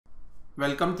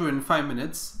Welcome to In 5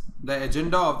 Minutes. The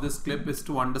agenda of this clip is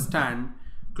to understand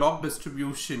clock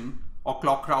distribution or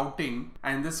clock routing,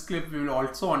 and in this clip we will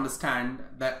also understand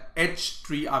the H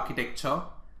tree architecture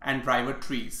and driver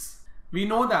trees. We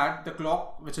know that the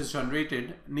clock which is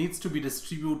generated needs to be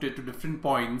distributed to different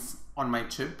points on my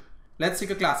chip. Let's take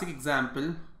a classic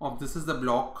example of this is the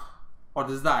block, or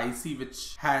this is the IC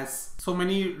which has so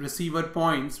many receiver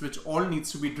points which all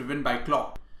needs to be driven by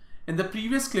clock. In the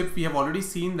previous clip we have already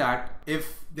seen that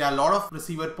if there are a lot of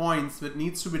receiver points which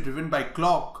needs to be driven by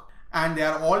clock and they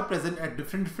are all present at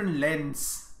different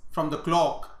lengths from the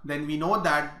clock, then we know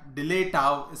that delay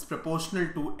tau is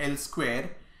proportional to L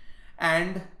square,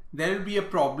 and there will be a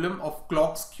problem of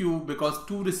clock skew because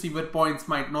two receiver points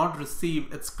might not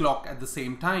receive its clock at the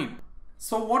same time.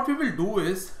 So what we will do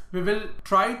is we will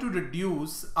try to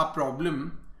reduce a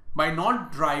problem by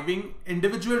not driving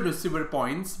individual receiver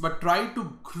points but try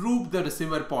to group the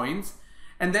receiver points,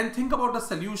 and then think about a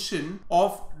solution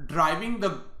of driving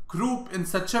the group in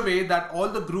such a way that all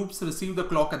the groups receive the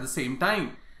clock at the same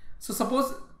time. So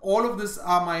suppose all of this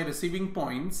are my receiving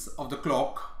points of the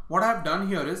clock. What I have done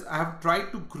here is I have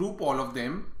tried to group all of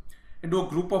them into a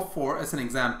group of 4 as an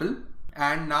example,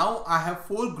 and now I have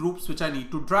 4 groups which I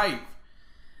need to drive.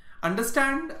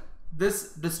 Understand,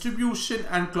 this distribution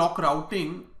and clock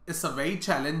routing is a very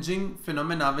challenging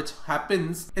phenomena which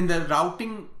happens in the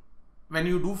routing when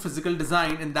you do physical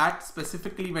design, and that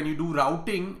specifically when you do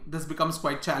routing this becomes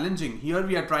quite challenging. Here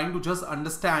we are trying to just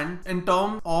understand in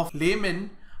terms of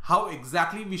layman how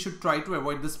exactly we should try to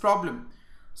avoid this problem.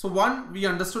 So one, we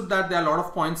understood that there are a lot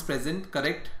of points present,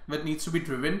 correct, that needs to be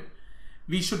driven.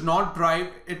 We should not drive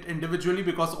it individually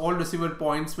because all receiver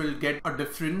points will get a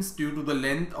difference due to the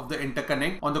length of the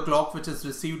interconnect on the clock which is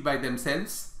received by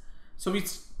themselves. So we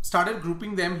started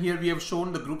grouping them. Here we have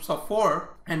shown the groups of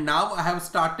 4, and now I have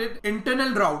started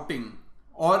internal routing,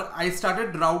 or I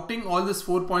started routing all these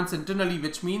 4 points internally,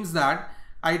 which means that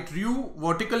I drew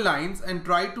vertical lines and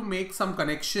tried to make some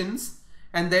connections,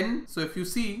 and then so if you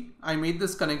see I made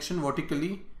this connection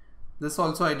vertically, this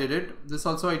also I did it, this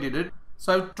also I did it.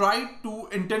 So I've tried to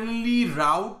internally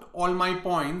route all my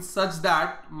points such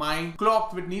that my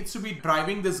clock which needs to be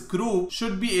driving this group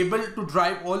should be able to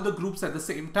drive all the groups at the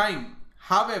same time.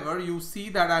 However, you see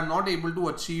that I'm not able to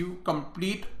achieve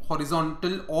complete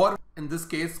horizontal, or in this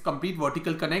case complete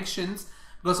vertical connections,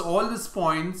 because all these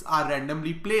points are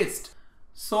randomly placed.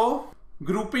 So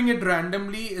grouping it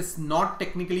randomly is not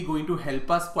technically going to help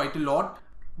us quite a lot.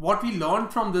 What we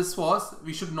learned from this was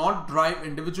we should not drive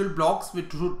individual blocks, we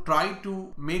should try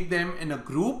to make them in a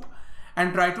group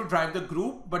and try to drive the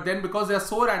group, but then because they are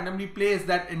so randomly placed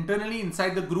that internally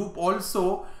inside the group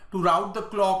also to route the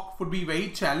clock would be very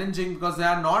challenging because they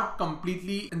are not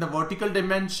completely in the vertical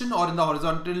dimension or in the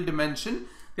horizontal dimension,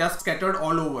 they are scattered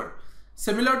all over.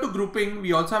 Similar to grouping,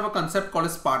 we also have a concept called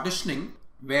as partitioning,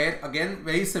 where again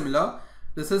very similar,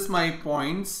 this is my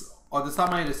points, or these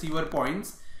are my receiver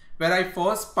points, where I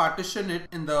first partition it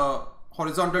in the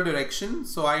horizontal direction.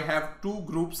 So I have 2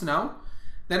 groups now.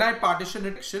 Then I partition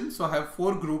it, so I have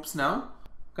 4 groups now,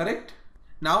 correct?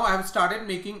 Now I have started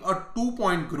making a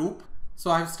 2-point group. So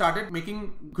I have started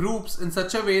making groups in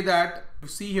such a way that you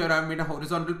see here I have made a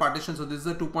horizontal partition. So this is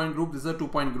a 2-point group, this is a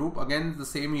 2-point group. Again the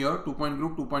same here, 2-point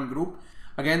group, 2-point group.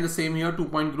 Again the same here,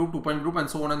 2-point group, 2-point group, and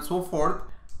so on and so forth.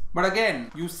 But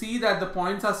again, you see that the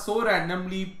points are so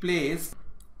randomly placed.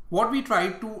 What we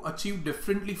tried to achieve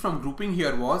differently from grouping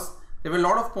here was, there were a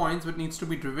lot of points which needs to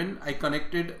be driven. I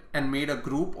connected and made a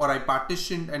group, or I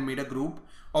partitioned and made a group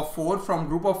of 4. From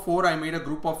group of 4 I made a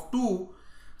group of 2,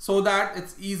 so that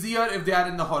it's easier if they are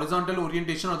in the horizontal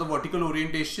orientation or the vertical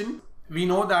orientation. We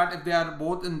know that if they are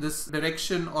both in this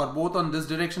direction or both on this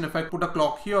direction, if I put a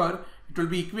clock here, it will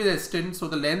be equidistant, so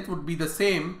the length would be the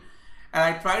same. And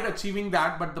I tried achieving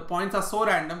that, but the points are so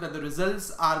random that the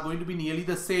results are going to be nearly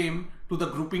the same to the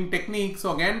grouping technique.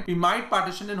 So again, we might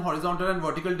partition in horizontal and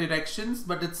vertical directions,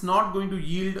 but it's not going to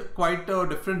yield quite a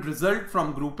different result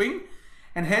from grouping,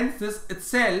 and hence this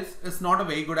itself is not a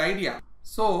very good idea.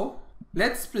 So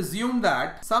let's presume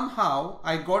that somehow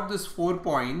I got this 4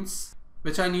 points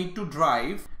which I need to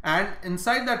drive, and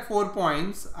inside that 4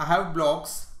 points I have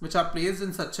blocks which are placed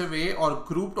in such a way or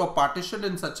grouped or partitioned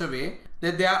in such a way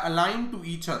that they are aligned to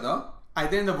each other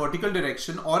either in the vertical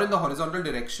direction or in the horizontal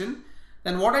direction.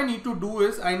 Then what I need to do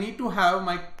is I need to have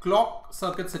my clock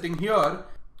circuit sitting here,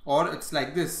 or it's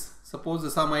like this. Suppose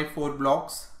these are my 4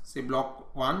 blocks, say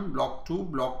block 1, block 2,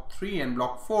 block 3 and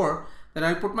block 4. Then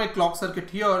I'll put my clock circuit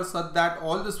here so that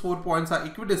all these 4 points are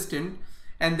equidistant,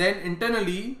 and then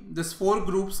internally these 4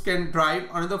 groups can drive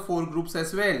another 4 groups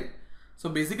as well. So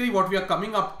basically what we are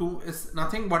coming up to is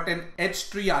nothing but an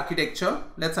H tree architecture.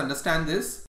 Let's understand this.